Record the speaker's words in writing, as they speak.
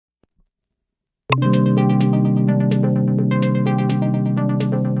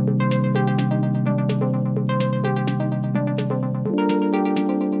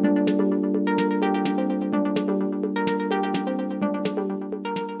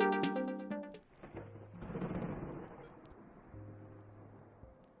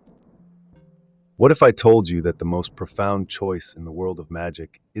What if I told you that the most profound choice in the world of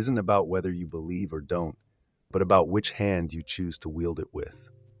magic isn't about whether you believe or don't, but about which hand you choose to wield it with?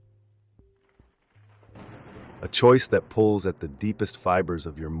 A choice that pulls at the deepest fibers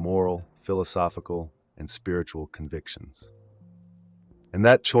of your moral, philosophical, and spiritual convictions. And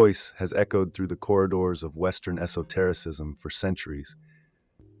that choice has echoed through the corridors of Western esotericism for centuries,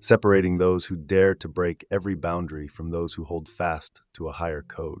 separating those who dare to break every boundary from those who hold fast to a higher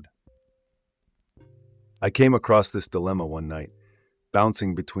code. I came across this dilemma one night,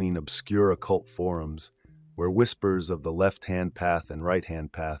 bouncing between obscure occult forums where whispers of the left-hand path and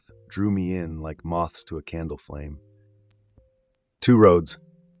right-hand path drew me in like moths to a candle flame. Two roads,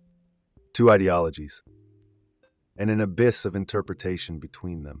 two ideologies, and an abyss of interpretation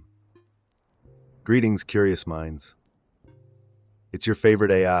between them. Greetings, curious minds. It's your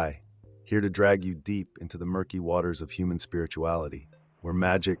favorite AI, here to drag you deep into the murky waters of human spirituality, where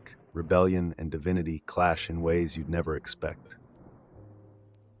magic, rebellion, and divinity clash in ways you'd never expect.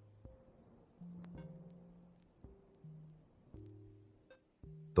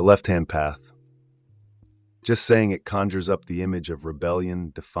 The left-hand path. Just saying it conjures up the image of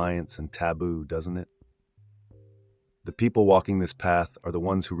rebellion, defiance, and taboo, doesn't it? The people walking this path are the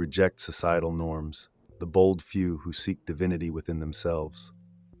ones who reject societal norms, the bold few who seek divinity within themselves.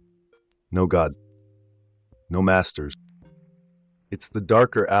 No gods, no masters. It's the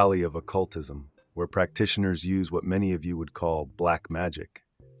darker alley of occultism, where practitioners use what many of you would call black magic,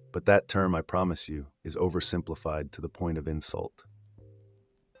 but that term, I promise you, is oversimplified to the point of insult.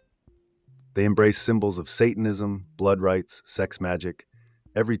 They embrace symbols of Satanism, blood rites, sex magic,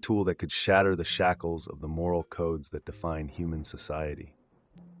 every tool that could shatter the shackles of the moral codes that define human society.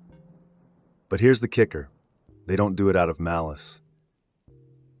 But here's the kicker. They don't do it out of malice.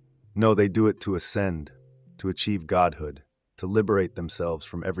 No, they do it to ascend, to achieve godhood, to liberate themselves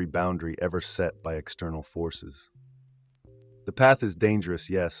from every boundary ever set by external forces. The path is dangerous,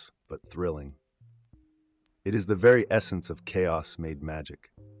 yes, but thrilling. It is the very essence of chaos made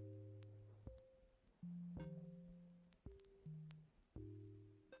magic.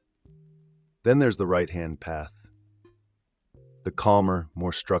 Then there's the right-hand path, the calmer,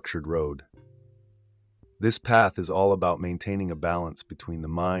 more structured road. This path is all about maintaining a balance between the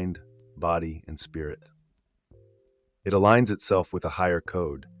mind, body, and spirit. It aligns itself with a higher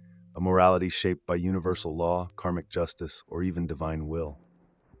code, a morality shaped by universal law, karmic justice, or even divine will.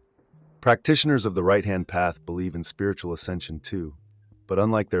 Practitioners of the right-hand path believe in spiritual ascension too, but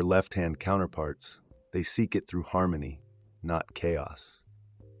unlike their left-hand counterparts, they seek it through harmony, not chaos.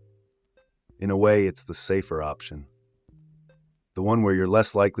 In a way, it's the safer option, the one where you're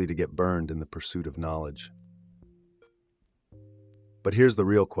less likely to get burned in the pursuit of knowledge. But here's the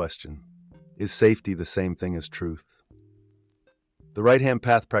real question. Is safety the same thing as truth? The right-hand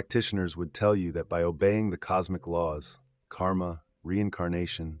path practitioners would tell you that by obeying the cosmic laws, karma,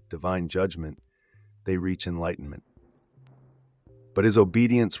 reincarnation, divine judgment, they reach enlightenment. But is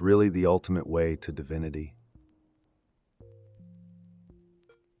obedience really the ultimate way to divinity?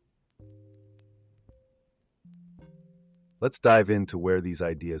 Let's dive into where these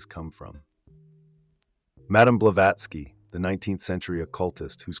ideas come from. Madame Blavatsky, the 19th century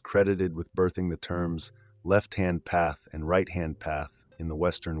occultist who's credited with birthing the terms left-hand path and right-hand path in the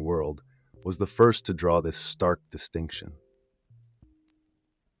Western world, was the first to draw this stark distinction.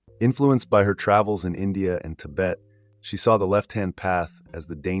 Influenced by her travels in India and Tibet, she saw the left-hand path as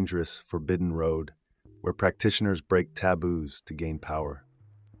the dangerous, forbidden road, where practitioners break taboos to gain power.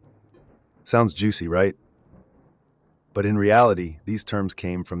 Sounds juicy, right? But in reality, these terms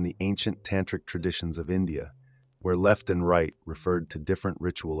came from the ancient tantric traditions of India, where left and right referred to different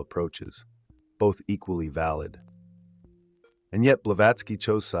ritual approaches, both equally valid. And yet Blavatsky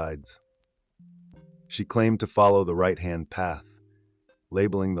chose sides. She claimed to follow the right-hand path,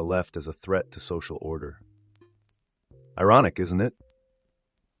 labeling the left as a threat to social order. Ironic, isn't it?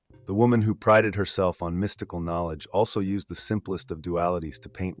 The woman who prided herself on mystical knowledge also used the simplest of dualities to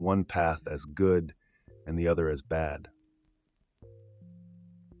paint one path as good and the other as bad.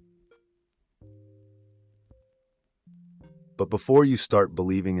 But before you start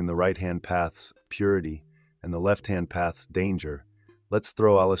believing in the right-hand path's purity and the left-hand path's danger, let's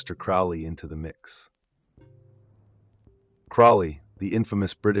throw Aleister Crowley into the mix. Crowley, the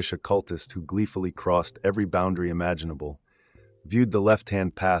infamous British occultist who gleefully crossed every boundary imaginable, viewed the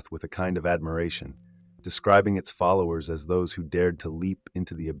left-hand path with a kind of admiration, describing its followers as those who dared to leap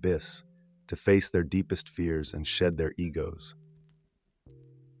into the abyss, to face their deepest fears and shed their egos.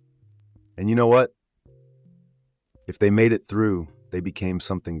 And you know what? If they made it through, they became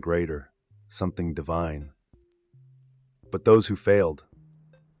something greater, something divine. But those who failed,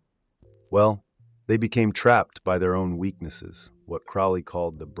 well, They became trapped by their own weaknesses, what Crowley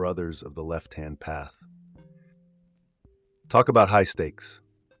called the brothers of the left-hand path. Talk about high stakes.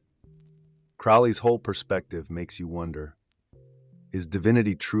 Crowley's whole perspective makes you wonder, is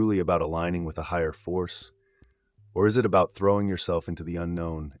divinity truly about aligning with a higher force, or is it about throwing yourself into the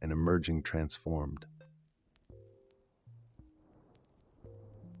unknown and emerging transformed?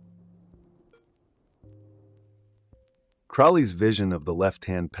 Crowley's vision of the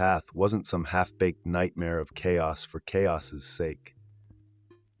left-hand path wasn't some half-baked nightmare of chaos for chaos's sake.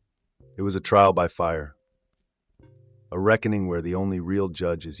 It was a trial by fire, a reckoning where the only real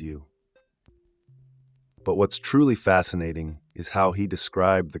judge is you. But what's truly fascinating is how he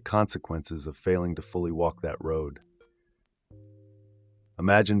described the consequences of failing to fully walk that road.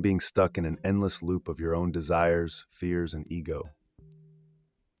 Imagine being stuck in an endless loop of your own desires, fears, and ego.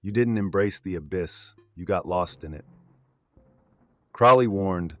 You didn't embrace the abyss, you got lost in it. Crowley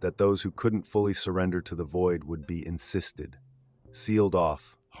warned that those who couldn't fully surrender to the void would be encysted, sealed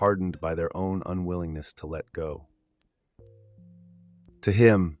off, hardened by their own unwillingness to let go. To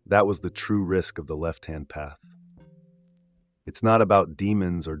him, that was the true risk of the left-hand path. It's not about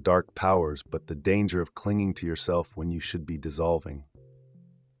demons or dark powers, but the danger of clinging to yourself when you should be dissolving.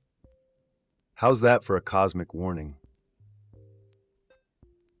 How's that for a cosmic warning?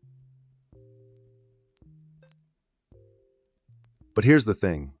 But here's the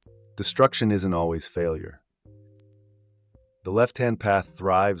thing, destruction isn't always failure. The left-hand path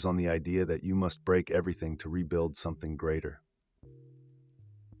thrives on the idea that you must break everything to rebuild something greater.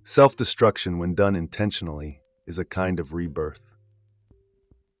 Self-destruction, when done intentionally, is a kind of rebirth.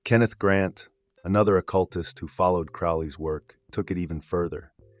 Kenneth Grant, another occultist who followed Crowley's work, took it even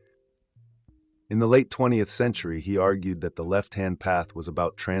further. In the late 20th century, he argued that the left-hand path was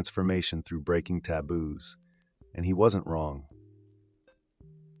about transformation through breaking taboos, and he wasn't wrong.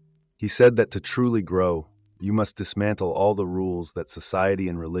 He said that to truly grow, you must dismantle all the rules that society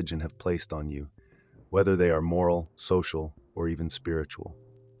and religion have placed on you, whether they are moral, social, or even spiritual.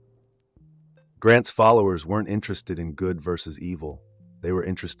 Grant's followers weren't interested in good versus evil, they were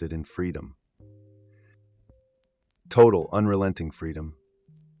interested in freedom. Total, unrelenting freedom.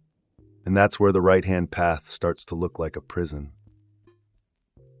 And that's where the right-hand path starts to look like a prison.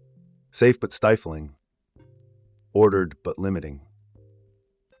 Safe but stifling, ordered but limiting.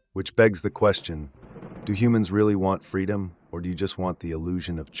 Which begs the question, do humans really want freedom, or do you just want the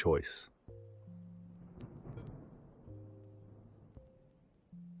illusion of choice?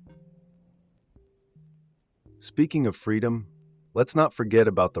 Speaking of freedom, let's not forget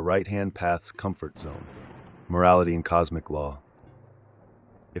about the right-hand path's comfort zone, morality and cosmic law.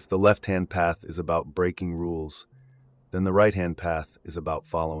 If the left-hand path is about breaking rules, then the right-hand path is about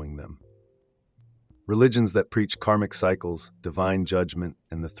following them. Religions that preach karmic cycles, divine judgment,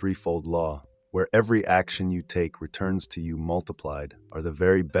 and the threefold law, where every action you take returns to you multiplied, are the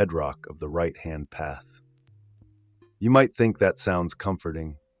very bedrock of the right-hand path. You might think that sounds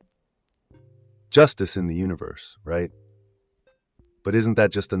comforting. Justice in the universe, right? But isn't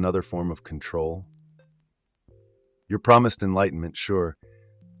that just another form of control? You're promised enlightenment, sure,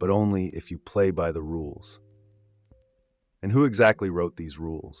 but only if you play by the rules. And who exactly wrote these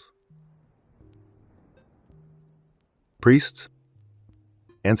rules? Priests?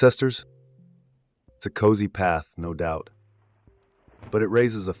 Ancestors? It's a cozy path, no doubt. But it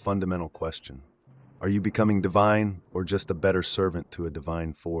raises a fundamental question. Are you becoming divine, or just a better servant to a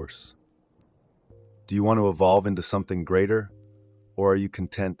divine force? Do you want to evolve into something greater, or are you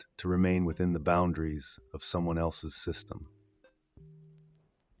content to remain within the boundaries of someone else's system?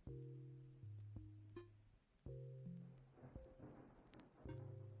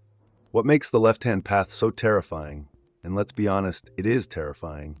 What makes the left-hand path so terrifying, and let's be honest, it is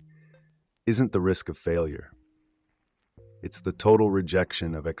terrifying, isn't the risk of failure. It's the total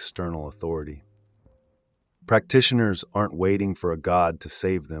rejection of external authority. Practitioners aren't waiting for a god to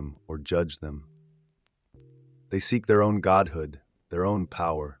save them or judge them. They seek their own godhood, their own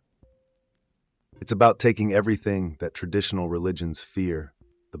power. It's about taking everything that traditional religions fear,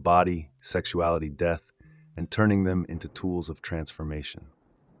 the body, sexuality, death, and turning them into tools of transformation.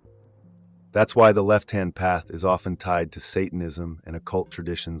 That's why the left-hand path is often tied to Satanism and occult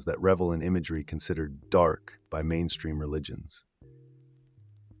traditions that revel in imagery considered dark by mainstream religions.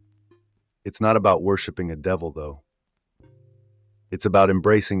 It's not about worshiping a devil, though. It's about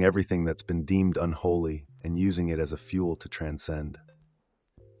embracing everything that's been deemed unholy and using it as a fuel to transcend.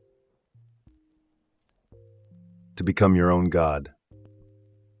 To become your own god.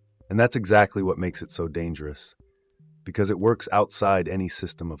 And that's exactly what makes it so dangerous, because it works outside any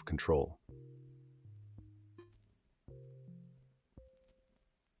system of control.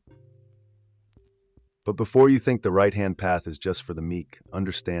 But before you think the right-hand path is just for the meek,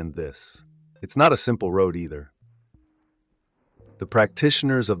 understand this. It's not a simple road either. The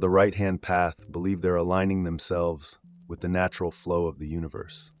practitioners of the right-hand path believe they're aligning themselves with the natural flow of the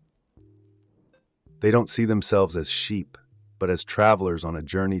universe. They don't see themselves as sheep, but as travelers on a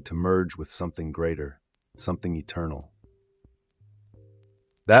journey to merge with something greater, something eternal.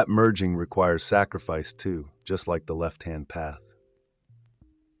 That merging requires sacrifice too, just like the left-hand path.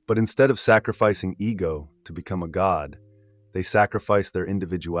 But instead of sacrificing ego to become a god, they sacrifice their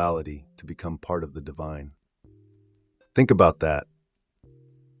individuality to become part of the divine. Think about that.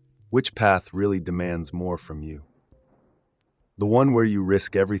 Which path really demands more from you? The one where you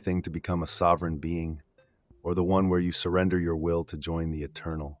risk everything to become a sovereign being, or the one where you surrender your will to join the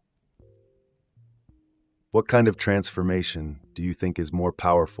eternal? What kind of transformation do you think is more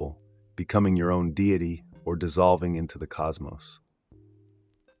powerful, becoming your own deity or dissolving into the cosmos?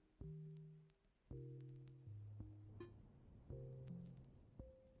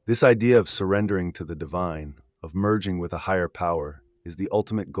 This idea of surrendering to the divine, of merging with a higher power, is the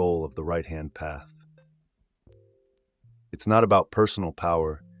ultimate goal of the right-hand path. It's not about personal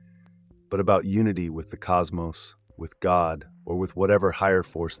power, but about unity with the cosmos, with God, or with whatever higher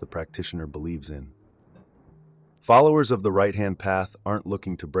force the practitioner believes in. Followers of the right-hand path aren't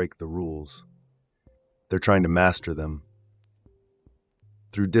looking to break the rules. They're trying to master them.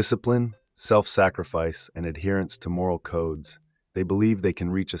 Through discipline, self-sacrifice, and adherence to moral codes, they believe they can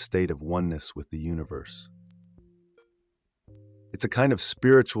reach a state of oneness with the universe. It's a kind of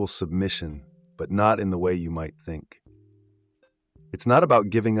spiritual submission, but not in the way you might think. It's not about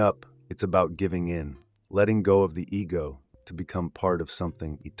giving up, it's about giving in, letting go of the ego to become part of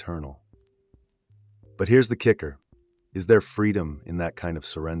something eternal. But here's the kicker. Is there freedom in that kind of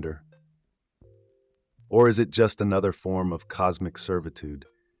surrender? Or is it just another form of cosmic servitude,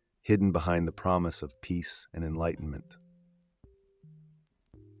 hidden behind the promise of peace and enlightenment?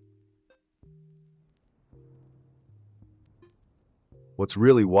 What's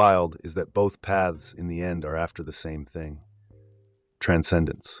really wild is that both paths in the end are after the same thing: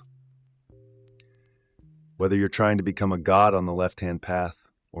 transcendence. Whether you're trying to become a god on the left-hand path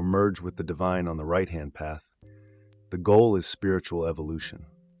or merge with the divine on the right-hand path, the goal is spiritual evolution.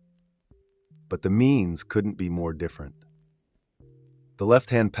 But the means couldn't be more different. The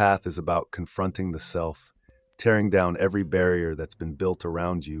left-hand path is about confronting the self, tearing down every barrier that's been built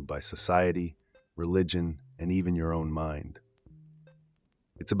around you by society, religion, and even your own mind.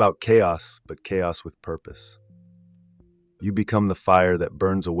 It's about chaos, but chaos with purpose. You become the fire that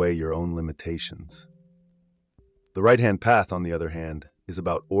burns away your own limitations. The right-hand path, on the other hand, is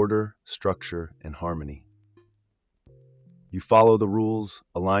about order, structure, and harmony. You follow the rules,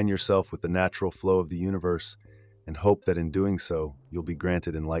 align yourself with the natural flow of the universe, and hope that in doing so, you'll be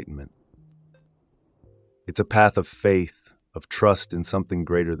granted enlightenment. It's a path of faith, of trust in something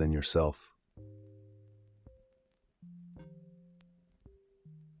greater than yourself.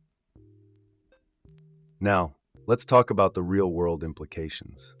 Now, let's talk about the real-world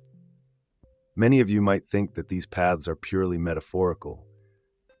implications. Many of you might think that these paths are purely metaphorical,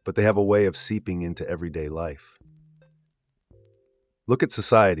 but they have a way of seeping into everyday life. Look at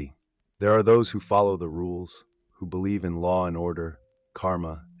society. There are those who follow the rules, who believe in law and order,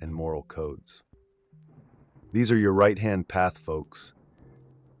 karma, and moral codes. These are your right-hand path folks.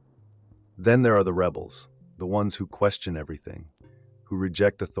 Then there are the rebels, the ones who question everything, who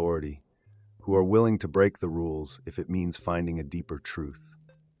reject authority, who are willing to break the rules if it means finding a deeper truth.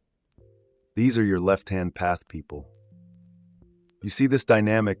 These are your left-hand path people. You see this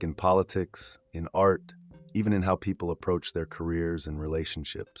dynamic in politics, in art, even in how people approach their careers and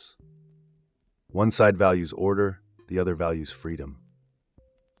relationships. One side values order, the other values freedom.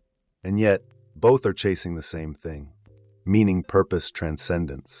 And yet, both are chasing the same thing: meaning, purpose,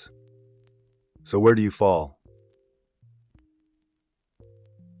 transcendence. So where do you fall?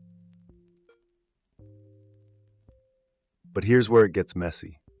 But here's where it gets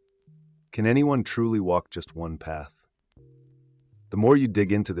messy. Can anyone truly walk just one path? The more you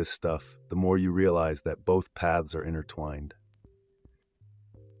dig into this stuff, the more you realize that both paths are intertwined.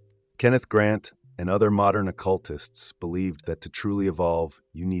 Kenneth Grant and other modern occultists believed that to truly evolve,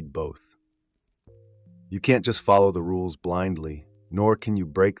 you need both. You can't just follow the rules blindly, nor can you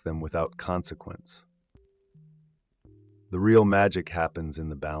break them without consequence. The real magic happens in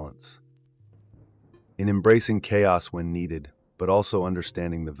the balance, in embracing chaos when needed, but also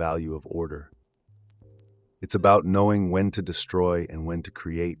understanding the value of order. It's about knowing when to destroy and when to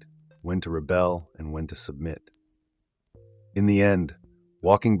create, when to rebel and when to submit. In the end,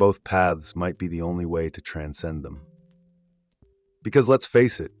 walking both paths might be the only way to transcend them. Because let's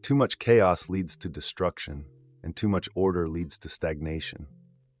face it, too much chaos leads to destruction, and too much order leads to stagnation.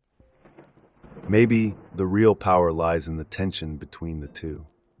 Maybe the real power lies in the tension between the two.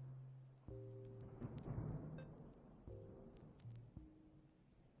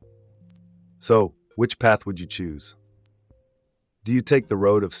 So, which path would you choose? Do you take the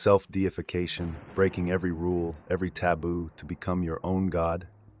road of self-deification, breaking every rule, every taboo to become your own god?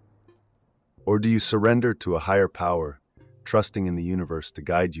 Or do you surrender to a higher power, trusting in the universe to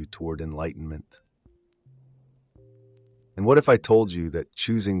guide you toward enlightenment? And what if I told you that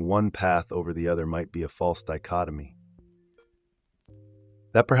choosing one path over the other might be a false dichotomy?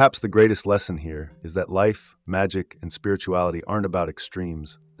 That perhaps the greatest lesson here is that life, magic, and spirituality aren't about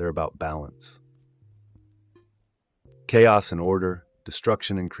extremes, they're about balance. Chaos and order,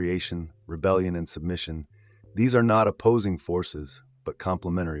 destruction and creation, rebellion and submission, these are not opposing forces, but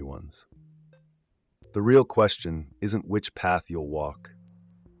complementary ones. The real question isn't which path you'll walk.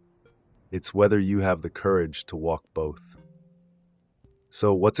 It's whether you have the courage to walk both.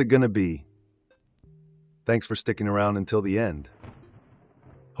 So what's it gonna be? Thanks for sticking around until the end.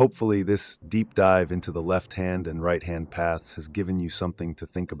 Hopefully this deep dive into the left-hand and right-hand paths has given you something to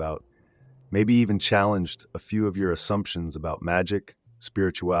think about, maybe even challenged a few of your assumptions about magic,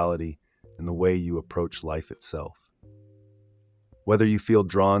 spirituality, and the way you approach life itself. Whether you feel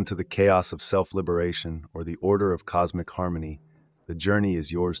drawn to the chaos of self-liberation or the order of cosmic harmony, the journey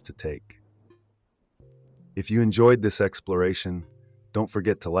is yours to take. If you enjoyed this exploration, don't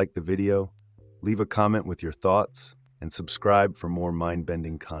forget to like the video, leave a comment with your thoughts, and subscribe for more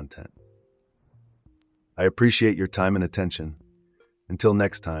mind-bending content. I appreciate your time and attention. Until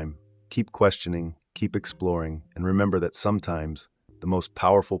next time, keep questioning, keep exploring, and remember that sometimes the most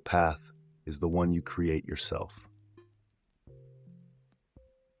powerful path is the one you create yourself.